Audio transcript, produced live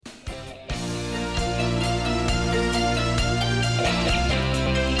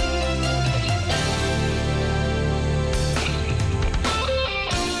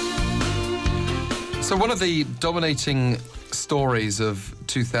So one of the dominating stories of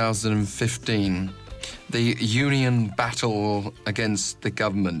 2015, the union battle against the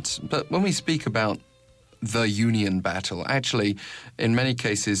government. But when we speak about the union battle, actually, in many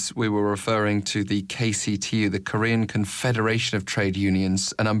cases, we were referring to the KCTU, the Korean Confederation of Trade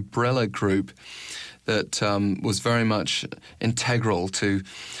Unions, an umbrella group that was very much integral to,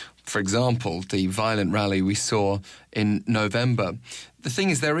 for example, the violent rally we saw in November. The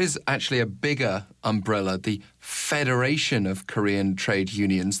thing is, there is actually a bigger umbrella, the Federation of Korean Trade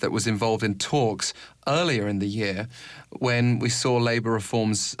Unions, that was involved in talks earlier in the year when we saw labour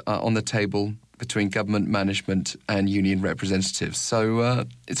reforms on the table between government management and union representatives. So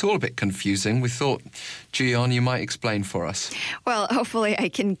it's all a bit confusing. We thought, Jooyeon, you might explain for us. Well, hopefully I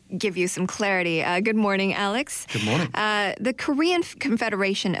can give you some clarity. Good morning, Alex. Good morning. The Korean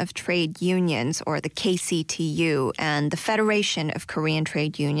Confederation of Trade Unions, or the KCTU, and the Federation of Korean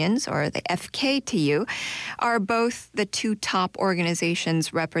Trade Unions, or the FKTU, are both the two top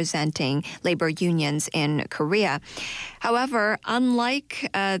organizations representing labor unions in Korea. However, unlike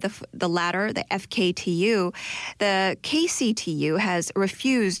the latter, the FKTU, the KCTU has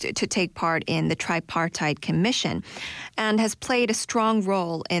refused to take part in the Tripartite Commission and has played a strong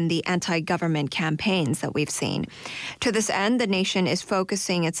role in the anti-government campaigns that we've seen. To this end, the nation is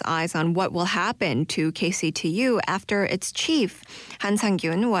focusing its eyes on what will happen to KCTU after its chief, Han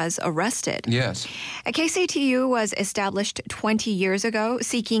Sang-gyun, was arrested. Yes. KCTU was established 20 years ago,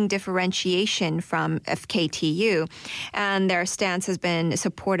 seeking differentiation from FKTU, and their stance has been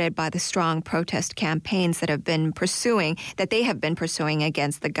supported by the strong protest campaigns that they have been pursuing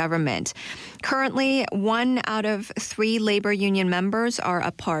against the government. Currently, 1 out of 3 labor union members are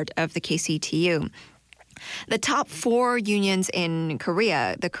a part of the KCTU. The top 4 unions in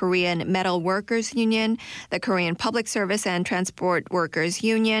Korea, the Korean Metal Workers Union, the Korean Public Service and Transport Workers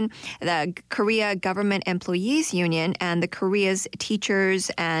Union, the Korea Government Employees Union, and the Korea's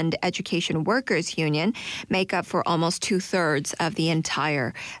Teachers and Education Workers Union, make up for almost 2/3 of the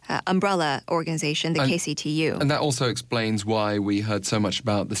entire umbrella organization, the KCTU. And that also explains why we heard so much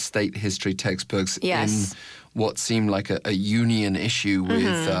about the state history textbooks in what seemed like a union issue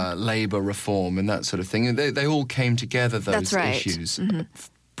with labour reform and that sort of thing. And they all came together, those That's right. issues,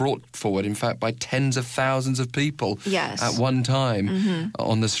 brought forward, in fact, by tens of thousands of people at one time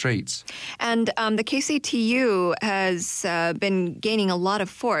on the streets. And the KCTU has been gaining a lot of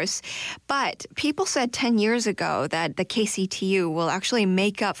force, but people said 10 years ago that the KCTU will actually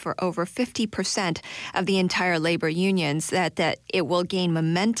make up for over 50% of the entire labor unions, that it will gain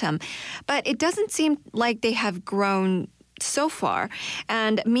momentum. But it doesn't seem like they have grown so far.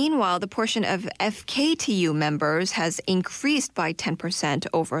 And meanwhile, the portion of FKTU members has increased by 10%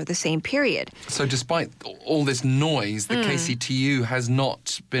 over the same period. So despite all this noise, the KCTU has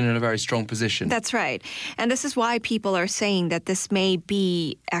not been in a very strong position. That's right. And this is why people are saying that this may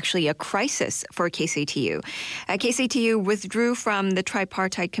be actually a crisis for KCTU. KCTU withdrew from the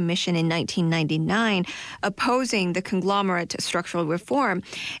Tripartite Commission in 1999, opposing the conglomerate structural reform,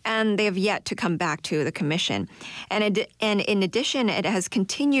 and they have yet to come back to the commission. And in addition, it has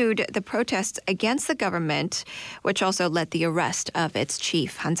continued the protests against the government, which also led the arrest of its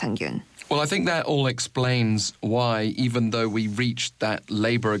chief, Han Sang-gyun. Well, I think that all explains why, even though we reached that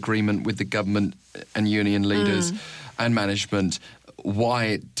labour agreement with the government and union leaders and management, why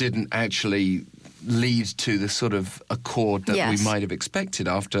it didn't actually lead to the sort of accord that we might have expected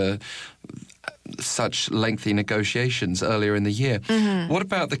after such lengthy negotiations earlier in the year. What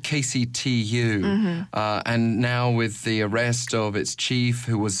about the KCTU? And now with the arrest of its chief,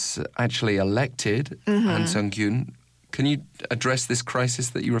 who was actually elected, Han Sang-gyun, can you address this crisis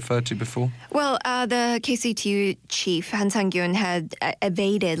that you referred to before? Well, the KCTU chief, Han Sang-gyun, had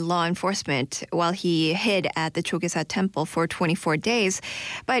evaded law enforcement while he hid at the Chogyesa temple for 24 days.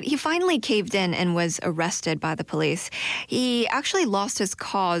 But he finally caved in and was arrested by the police. He actually lost his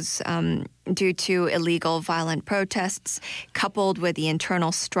cause due to illegal violent protests, coupled with the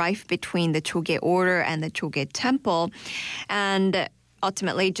internal strife between the Choge order and the Choge temple. And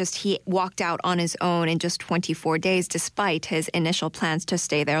ultimately, he walked out on his own in just 24 days, despite his initial plans to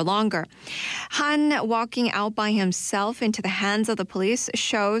stay there longer. Han walking out by himself into the hands of the police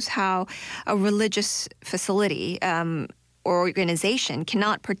shows how a religious facility organization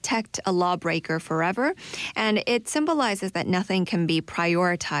cannot protect a lawbreaker forever, and it symbolizes that nothing can be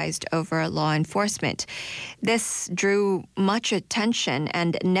prioritized over law enforcement. This drew much attention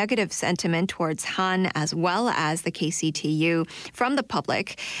and negative sentiment towards Han as well as the KCTU from the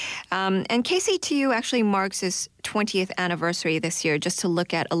public. And KCTU actually marks its 20th anniversary this year, just to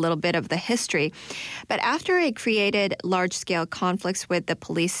look at a little bit of the history. But after it created large-scale conflicts with the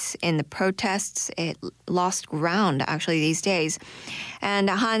police in the protests, it lost ground, actually, these days. And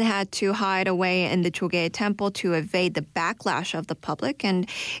Han had to hide away in the Jooyeon temple to evade the backlash of the public. And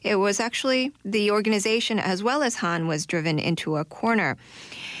it was actually the organization, as well as Han, was driven into a corner.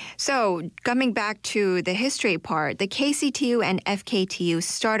 So coming back to the history part, the KCTU and FKTU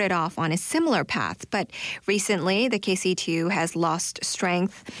started off on a similar path, but recently the KCTU has lost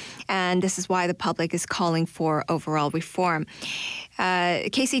strength, and this is why the public is calling for overall reform.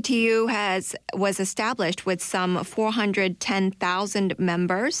 KCTU was established with some 410,000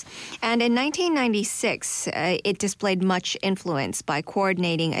 members, and in 1996, it displayed much influence by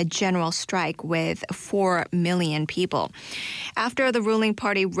coordinating a general strike with 4 million people. After the ruling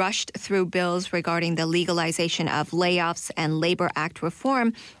party rushed through bills regarding the legalization of layoffs and Labor Act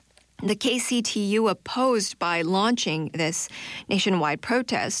reform, the KCTU opposed by launching this nationwide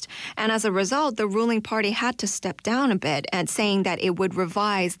protest. And as a result, the ruling party had to step down a bit and saying that it would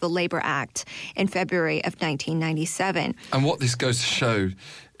revise the Labor Act in February of 1997. And what this goes to show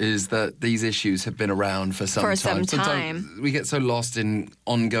is that these issues have been around for some time. Sometimes we get so lost in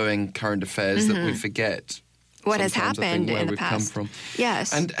ongoing current affairs that we forget what has happened in the past. Come from.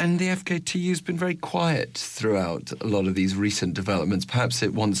 Yes. And the FKTU has been very quiet throughout a lot of these recent developments. Perhaps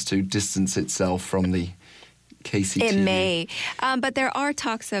it wants to distance itself from the KCTU. It may. But there are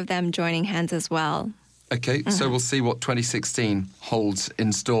talks of them joining hands as well. Okay, so we'll see what 2016 holds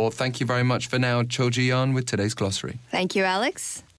in store. Thank you very much for now, Cho Jooyeon with today's Glossary. Thank you, Alex.